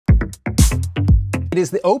It is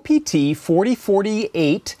the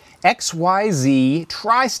OPT4048 XYZ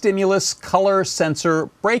Tristumulus color sensor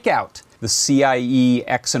breakout. The CIE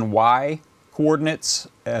X and Y coordinates,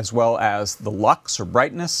 as well as the lux or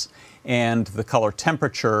brightness, and the color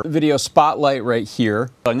temperature. Video spotlight right here.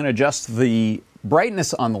 I'm going to adjust the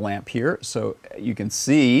brightness on the lamp here so you can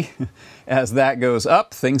see as that goes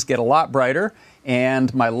up, things get a lot brighter.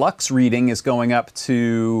 And my lux reading is going up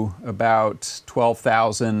to about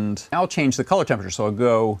 12,000. I'll change the color temperature, so I'll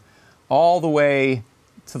go all the way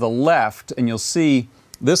to the left, and you'll see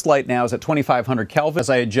this light now is at 2,500 Kelvin. As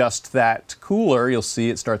I adjust that cooler, you'll see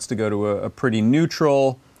it starts to go to a pretty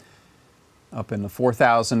neutral, up in the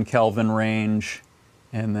 4,000 Kelvin range,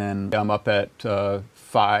 and then I'm up at about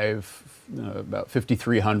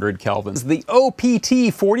 5,300 Kelvin. This is the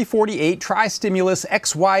OPT4048 Tristumulus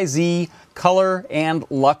XYZ color and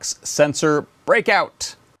lux sensor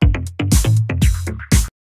breakout.